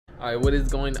Alright, what is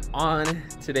going on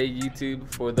today,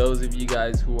 YouTube? For those of you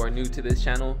guys who are new to this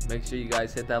channel, make sure you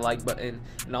guys hit that like button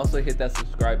and also hit that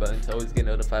subscribe button to always get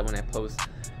notified when I post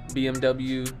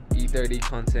BMW E30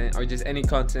 content or just any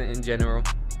content in general.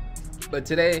 But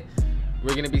today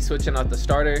we're gonna be switching out the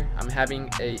starter. I'm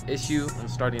having a issue on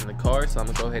starting the car, so I'm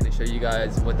gonna go ahead and show you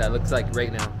guys what that looks like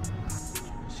right now.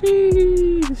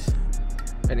 Sheesh,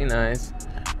 very nice.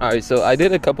 Alright, so I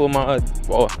did a couple mods,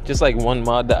 well, just like one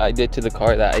mod that I did to the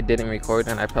car that I didn't record,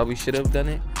 and I probably should have done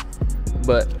it.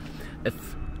 But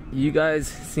if you guys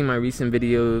see my recent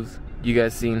videos, you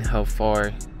guys seen how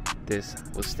far this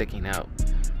was sticking out.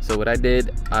 So what I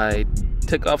did, I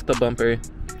took off the bumper,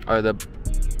 or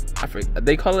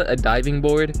they call it a diving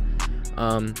board.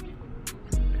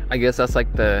 I guess that's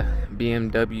like the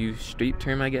BMW street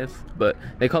term, I guess, but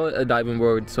they call it a diving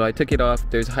board. So I took it off.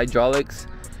 There's hydraulics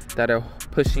that are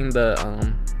pushing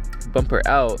the bumper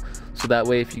out, so that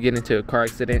way if you get into a car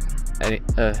accident,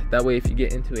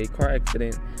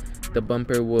 the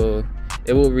bumper will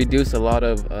reduce a lot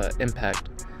of impact.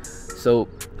 So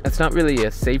it's not really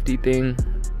a safety thing,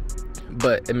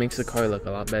 but it makes the car look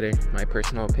a lot better, my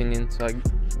personal opinion. So I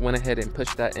went ahead and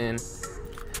pushed that in,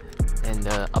 and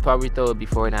I'll probably throw a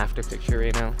before and after picture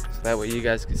right now, so that way you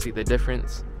guys can see the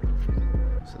difference.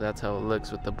 So that's how it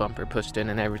looks with the bumper pushed in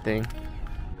and everything.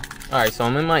 Alright, so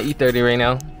I'm in my E30 right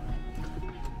now.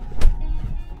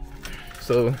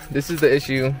 So this is the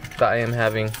issue that I am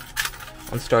having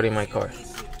on starting my car.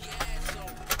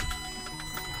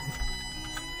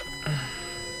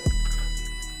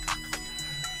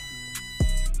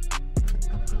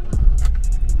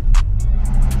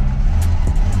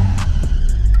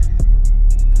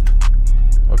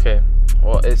 Okay,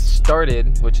 well, it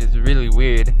started, which is really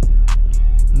weird,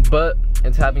 but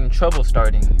it's having trouble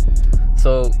starting.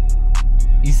 So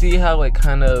you see how it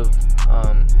kind of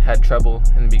had trouble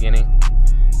in the beginning?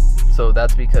 So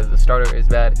that's because the starter is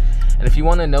bad. And if you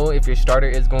want to know if your starter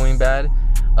is going bad,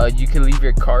 you can leave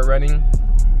your car running,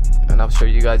 and I'll show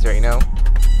you guys right now.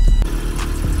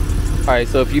 Alright,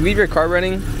 so if you leave your car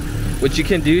running, what you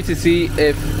can do to see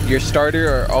if your starter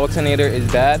or alternator is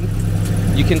bad,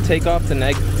 you can take off the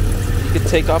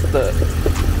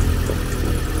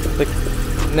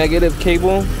negative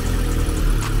cable.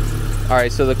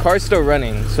 Alright, so the car's still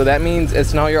running, so that means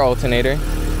it's not your alternator.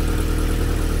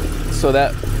 So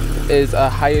that is a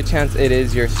higher chance it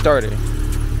is your starter.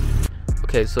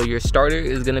 Okay, so your starter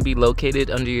is going to be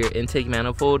located under your intake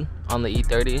manifold on the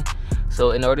E30.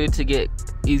 So in order to get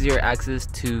easier access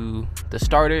to the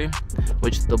starter,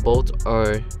 which the bolts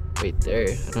are right there,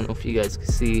 I don't know if you guys can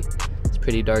see, it's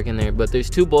pretty dark in there, but there's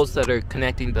two bolts that are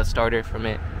connecting the starter from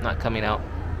it not coming out.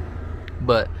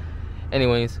 But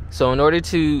anyways, so in order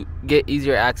to get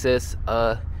easier access,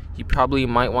 you probably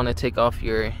might want to take off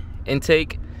your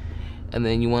intake, and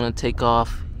then you want to take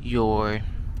off your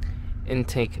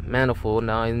intake manifold.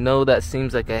 Now I know that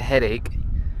seems like a headache,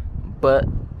 but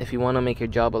if you want to make your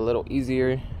job a little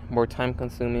easier, more time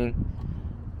consuming,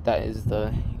 that is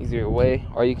the easier way.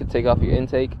 Or you could take off your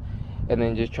intake and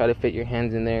then just try to fit your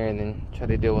hands in there and then try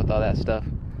to deal with all that stuff.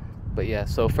 But yeah,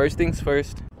 so first things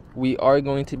first, we are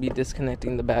going to be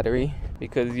disconnecting the battery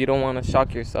because you don't want to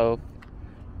shock yourself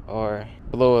or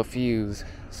blow a fuse.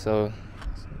 So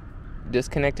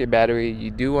disconnect your battery.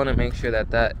 You do want to make sure that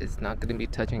that is not going to be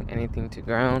touching anything to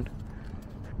ground.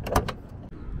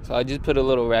 So I just put a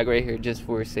little rag right here just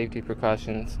for safety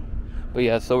precautions. But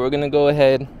yeah, so we're going to go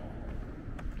ahead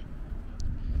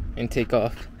and take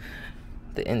off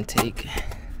the intake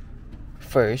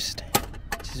first,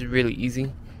 which is really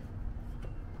easy.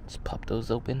 Just pop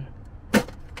those open,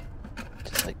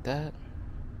 just like that.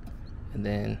 And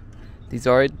then these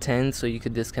are 10, so you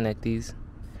could disconnect these,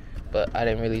 but I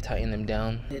didn't really tighten them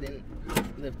down. I didn't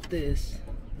lift this,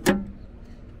 and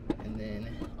then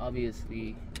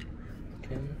obviously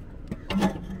pin.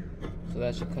 So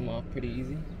that should come off pretty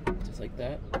easy, just like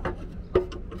that.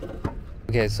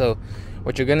 Okay, so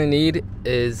what you're gonna need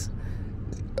is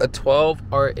a 12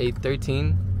 or a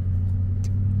 13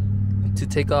 to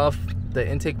take off the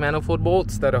intake manifold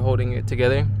bolts that are holding it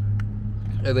together.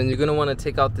 And then you're going to want to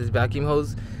take out this vacuum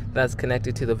hose that's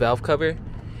connected to the valve cover.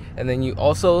 And then you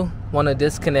also want to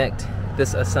disconnect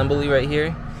this assembly right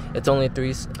here. It's only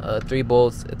three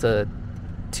bolts. It's a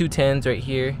 2 10s right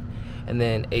here, and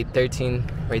then a 13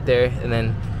 right there, and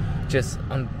then just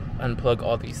unplug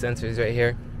all these sensors right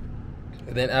here.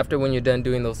 And then after, when you're done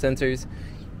doing those sensors,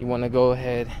 you want to go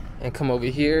ahead and come over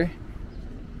here,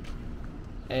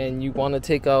 and you want to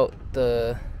take out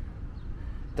the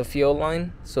fuel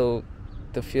line. So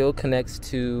the fuel connects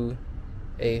to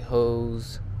a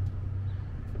hose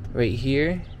right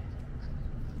here.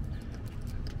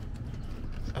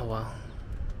 Oh wow.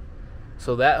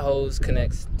 So that hose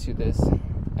connects to this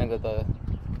end of the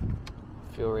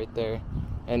fuel right there.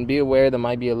 And be aware there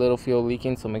might be a little fuel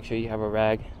leaking, so make sure you have a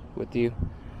rag with you.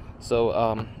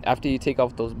 So after you take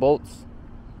off those bolts,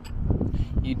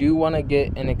 you do want to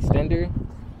get an extender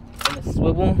and a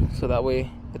swivel, so that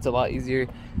way it's a lot easier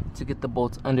to get the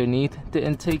bolts underneath the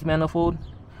intake manifold.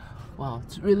 Wow,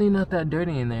 it's really not that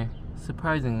dirty in there,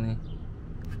 surprisingly.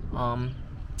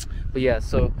 But yeah,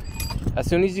 so as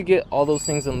soon as you get all those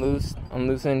things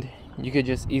unloosened, you could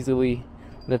just easily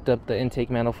lift up the intake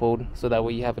manifold, so that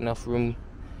way you have enough room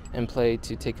and play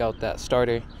to take out that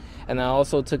starter. And I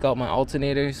also took out my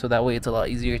alternator, so that way it's a lot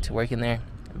easier to work in there.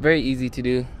 Very easy to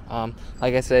do.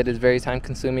 Like I said, it's very time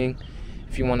consuming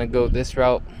if you want to go this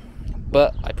route,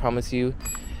 but I promise you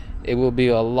it will be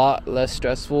a lot less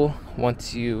stressful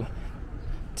once you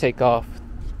take off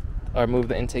or move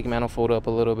the intake manifold up a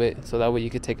little bit, so that way you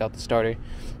could take out the starter.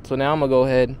 So now I'm gonna go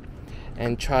ahead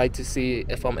and try to see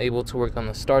if I'm able to work on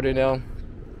the starter now.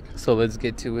 So let's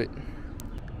get to it.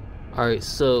 Alright,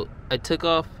 so I took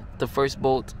off the first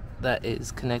bolt that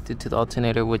is connected to the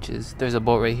alternator, which is, there's a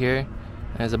bolt right here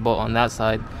and there's a bolt on that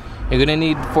side. You're gonna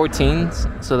need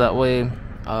 14s, so that way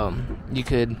you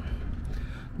could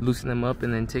loosen them up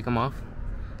and then take them off.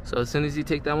 So as soon as you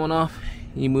take that one off,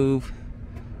 you move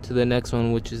to the next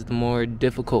one, which is the more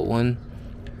difficult one.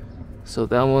 So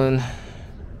that one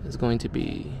is going to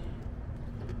be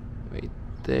right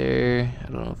there.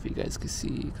 I don't know if you guys can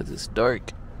see because it's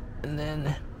dark. And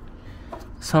then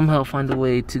somehow find a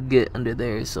way to get under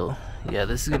there. So yeah,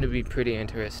 this is going to be pretty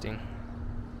interesting.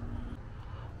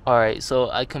 Alright, so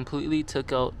I completely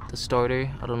took out the starter.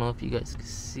 I don't know if you guys can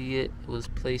see it. It was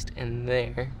placed in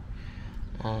there.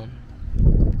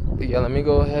 But yeah, let me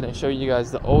go ahead and show you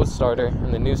guys the old starter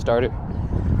and the new starter.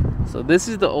 So this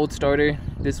is the old starter.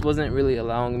 This wasn't really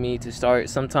allowing me to start.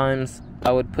 Sometimes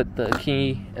I would put the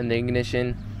key in the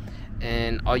ignition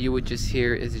and all you would just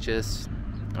hear is just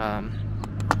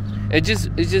it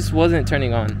just wasn't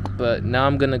turning on. But now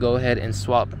I'm gonna go ahead and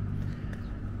swap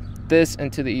this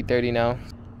into the E30 now.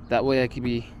 That way I could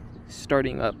be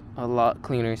starting up a lot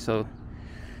cleaner. So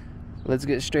let's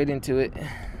get straight into it.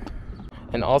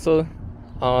 And also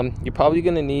you're probably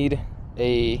gonna need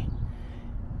a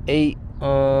 8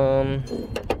 you're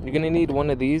gonna need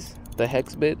one of these, the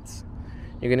hex bits.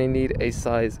 You're gonna need a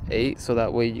size 8, so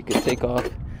that way you can take off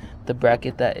the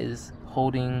bracket that is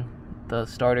holding the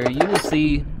starter. You will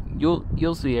see,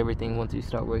 you'll see everything once you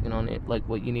start working on it, like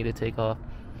what you need to take off.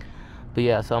 But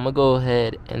yeah, so I'm gonna go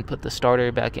ahead and put the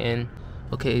starter back in.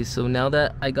 Okay, so now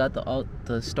that I got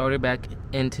the starter back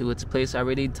into its place, I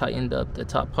already tightened up the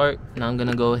top part. Now I'm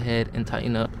gonna go ahead and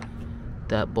tighten up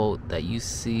that bolt that you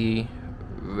see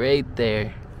right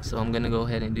there. So I'm gonna go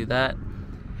ahead and do that.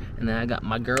 And then I got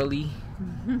my girly.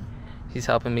 She's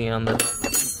helping me on the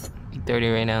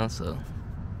E30 right now, so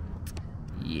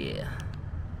yeah.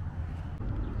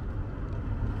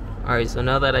 Alright, so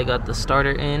now that I got the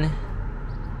starter in,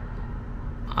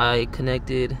 I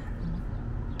connected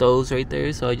those right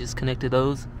there, so I just connected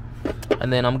those.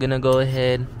 And then I'm gonna go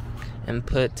ahead and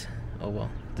put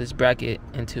this bracket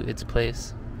into its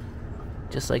place,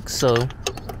 just like so.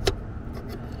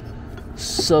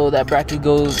 So that bracket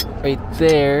goes right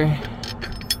there,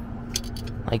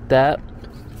 like that.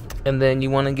 And then you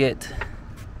want to get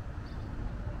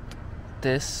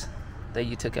this that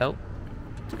you took out.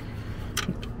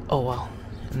 Oh wow.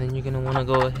 And then you're gonna want to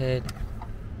go ahead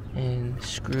and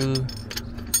screw.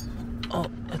 Oh,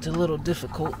 it's a little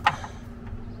difficult.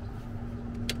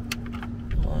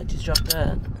 Oh, I just dropped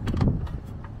that.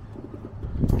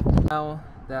 Now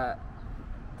that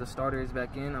the starter is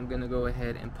back in, I'm gonna go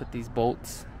ahead and put these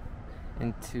bolts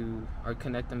into, or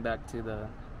connect them back to the,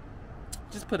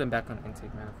 just put them back on the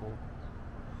intake manifold.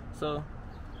 So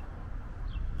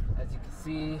as you can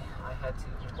see, I had to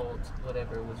bolt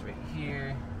whatever was right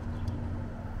here.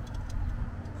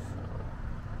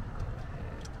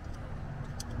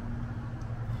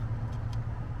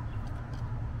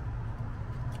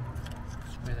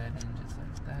 Screw that in just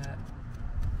like that.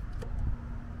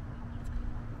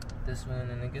 This one,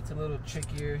 and it gets a little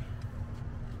trickier.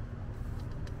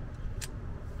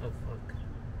 Oh fuck.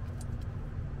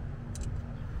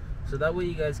 So that way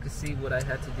you guys can see what I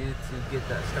had to do to get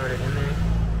that started in there,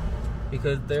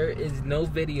 because there is no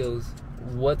videos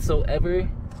whatsoever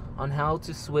on how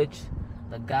to switch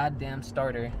the goddamn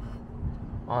starter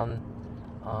on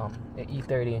the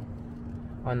E30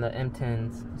 on the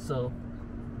M10s. So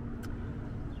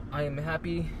I am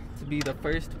happy to be the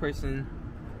first person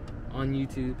on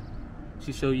YouTube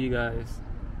to show you guys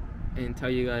and tell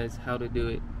you guys how to do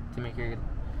it to make your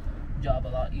job a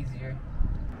lot easier.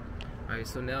 Alright,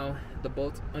 so now the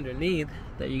bolts underneath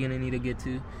that you're gonna need to get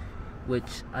to,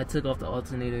 which I took off the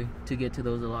alternator to get to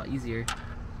those a lot easier.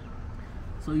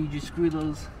 So you just screw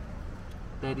those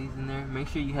daddies in there. Make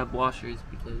sure you have washers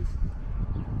because,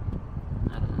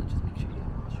 I don't know, just make sure you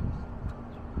have washers.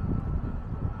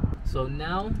 So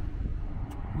now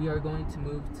we are going to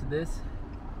move to this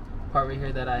part right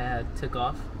here that I had took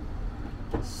off.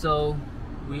 So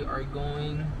we are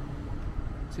going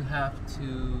to have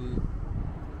to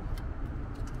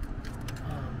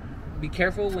be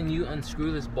careful when you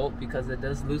unscrew this bolt because it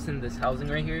does loosen this housing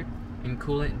right here and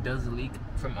coolant does leak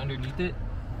from underneath it.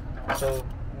 So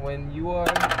when you are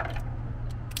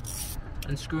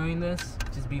unscrewing this,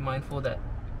 just be mindful that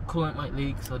coolant might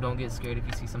leak, so don't get scared if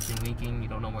you see something leaking. You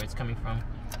don't know where it's coming from.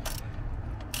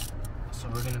 So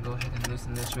we're gonna go ahead and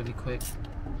loosen this really quick.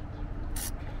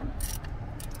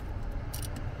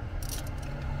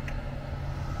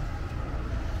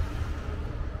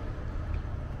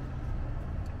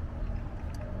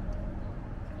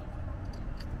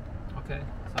 Okay,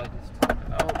 so I just took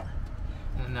it out.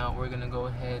 And now we're gonna go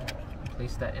ahead and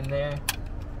place that in there.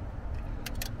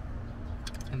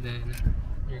 And then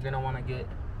you're gonna wanna get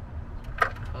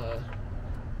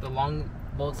the long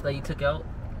bolts that you took out,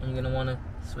 and you're gonna wanna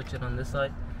switch it on this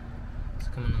side. It's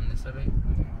coming on this side, right?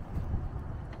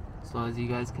 So as you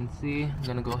guys can see, I'm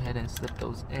gonna go ahead and slip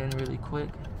those in really quick.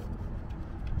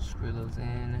 Screw those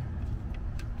in.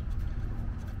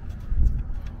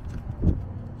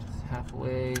 Just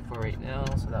halfway for right now,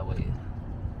 so that way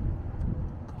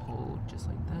hold just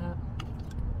like that.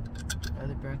 Your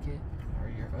other bracket or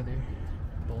your other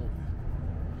bolt.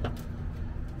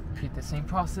 Repeat the same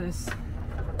process.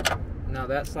 Now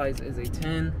that size is a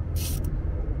 10.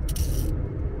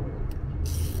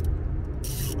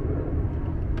 So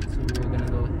we're gonna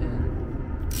go ahead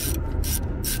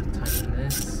and tighten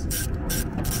this.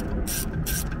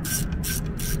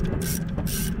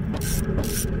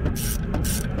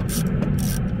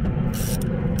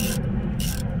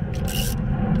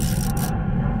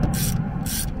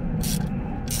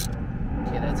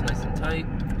 Okay, that's nice and tight.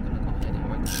 I'm gonna go ahead and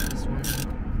work on this one.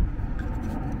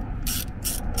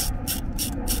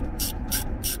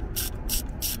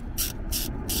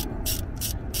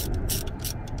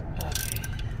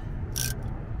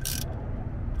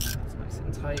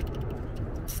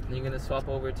 Then you're going to swap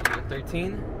over to your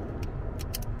 13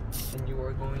 and you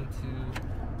are going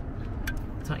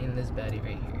to tighten this baddie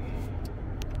right here.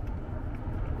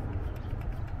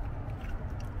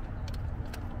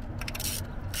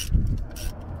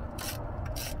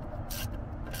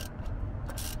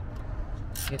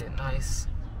 Get it nice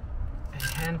and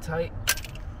hand tight.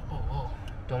 Oh,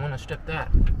 don't want to strip that.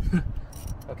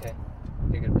 Okay,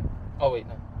 you're good. Oh wait,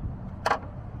 no.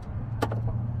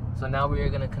 So now we are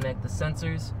going to connect the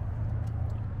sensors.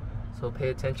 So pay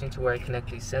attention to where I connect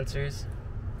these sensors.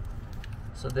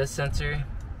 So this sensor,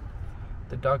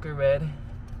 the darker red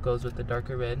goes with the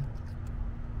darker red.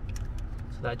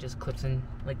 So that just clips in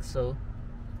like so.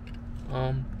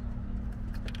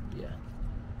 Yeah.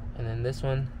 And then this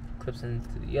one clips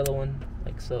into the yellow one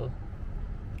like so.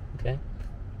 Okay.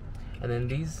 And then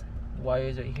these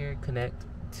wires right here connect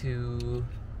to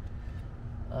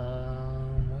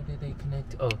where did they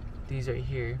connect? Oh, these right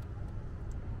here.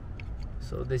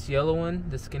 So this yellow one,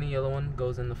 the skinny yellow one,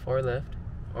 goes in the far left,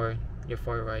 or your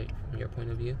far right from your point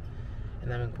of view,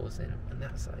 and that one goes in on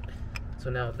that side. So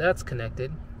now that's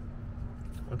connected.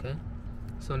 Okay,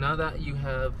 so now that you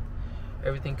have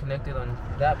everything connected on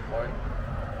that part,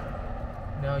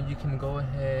 now you can go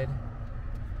ahead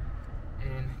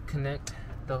and connect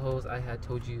the hose I had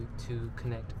told you to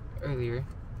connect earlier.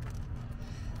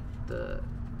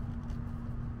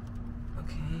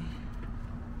 Okay,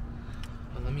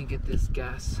 well, let me get this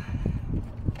gas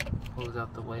hose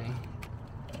out the way.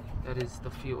 That is the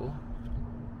fuel.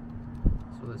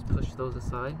 So let's push those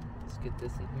aside. Let's get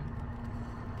this in here.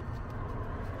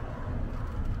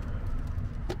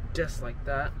 Just like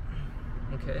that.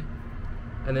 Okay.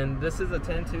 And then this is a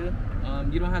 10 too.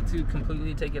 You don't have to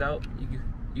completely take it out.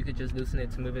 You could just loosen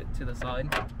it to move it to the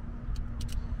side.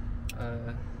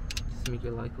 Just to make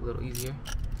your life a little easier.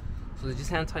 So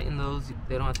just hand tighten those.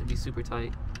 They don't have to be super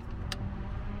tight.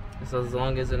 So as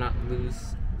long as they're not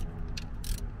loose.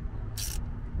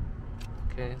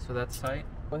 Okay, so that's tight.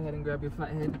 Go ahead and grab your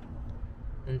flathead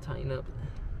and tighten up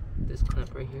this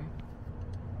clamp right here.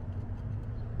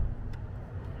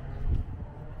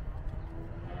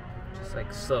 Just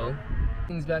like so.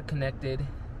 Things back connected.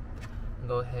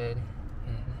 Go ahead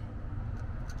and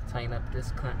tighten up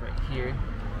this clamp right here.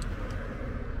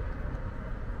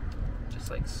 Just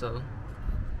like so.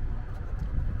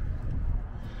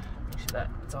 Make sure that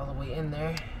it's all the way in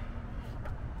there.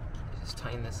 Just just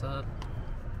tighten this up.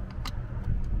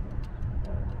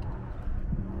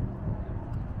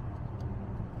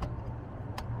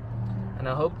 And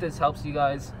I hope this helps you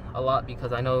guys a lot,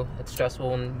 because I know it's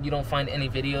stressful when you don't find any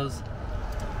videos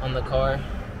on the car,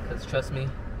 because trust me,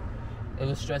 it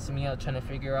was stressing me out trying to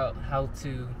figure out how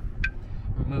to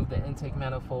remove the intake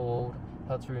manifold,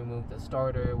 how to remove the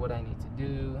starter, what I need to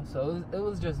do. So it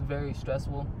was just very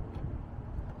stressful.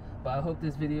 But I hope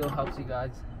this video helps you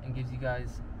guys and gives you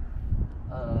guys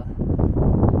a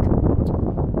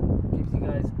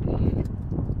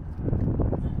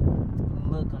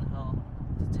look on how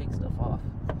to take stuff off.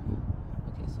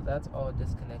 Okay, so that's all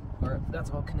that's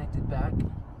all connected back.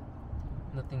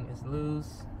 Nothing is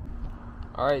loose.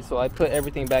 Alright, so I put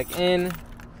everything back in.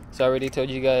 So I already told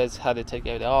you guys how to take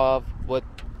it off, what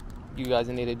you guys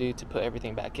need to do to put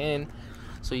everything back in.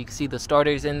 So you can see the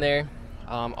starter's in there,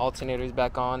 alternator's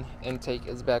back on, intake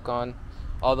is back on,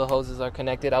 all the hoses are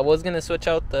connected. I was gonna switch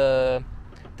out the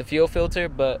fuel filter,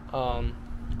 but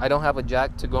I don't have a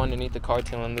jack to go underneath the car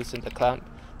to unloosen the clamp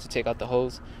to take out the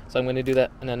hose, so I'm gonna do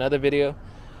that in another video.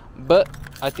 But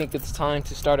I think it's time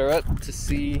to start her up to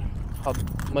see how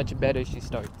much better she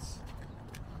starts.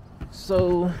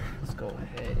 So let's go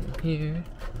ahead in here,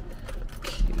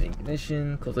 keep the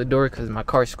ignition, close the door because my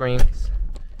car screams.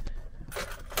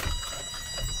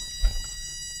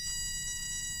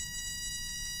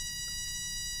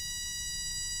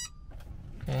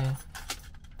 Okay.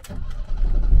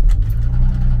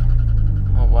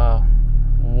 Oh wow,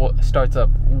 starts up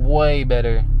way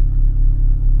better.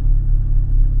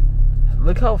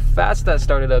 Look how fast that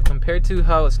started up compared to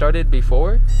how it started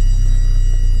before.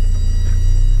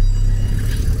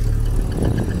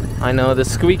 I know the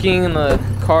squeaking in the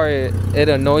car, it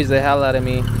annoys the hell out of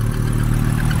me.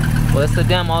 Well, it's the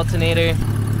damn alternator.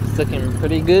 It's looking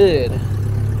pretty good.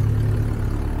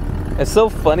 It's so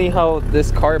funny how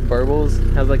this car burbles,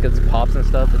 has like its pops and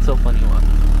stuff. It's so funny. Wow.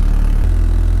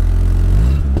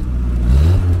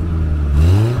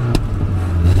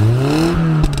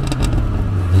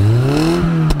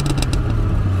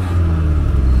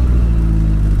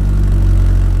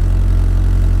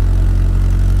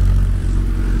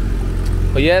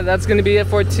 But yeah, that's gonna be it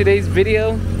for today's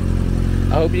video.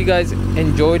 I hope you guys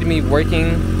enjoyed me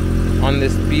working on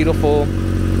this beautiful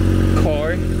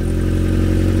car.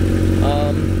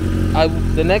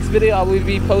 The next video I will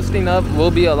be posting up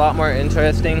will be a lot more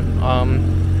interesting.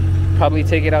 Probably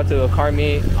take it out to a car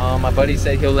meet. My buddy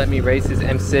said he'll let me race his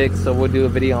M6, so we'll do a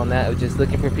video on that. Just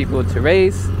looking for people to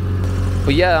race.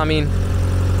 But yeah, I mean,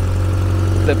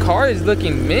 the car is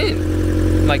looking mint.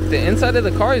 Like the inside of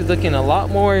the car is looking a lot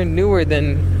more newer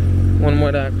than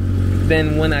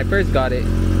when I first got it.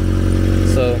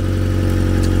 So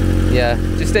yeah,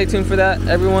 just stay tuned for that,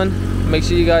 everyone. Make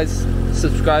sure you guys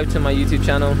subscribe to my YouTube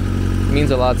channel. It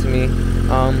means a lot to me.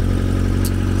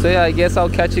 So yeah, I guess I'll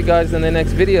catch you guys in the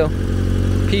next video.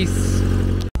 Peace.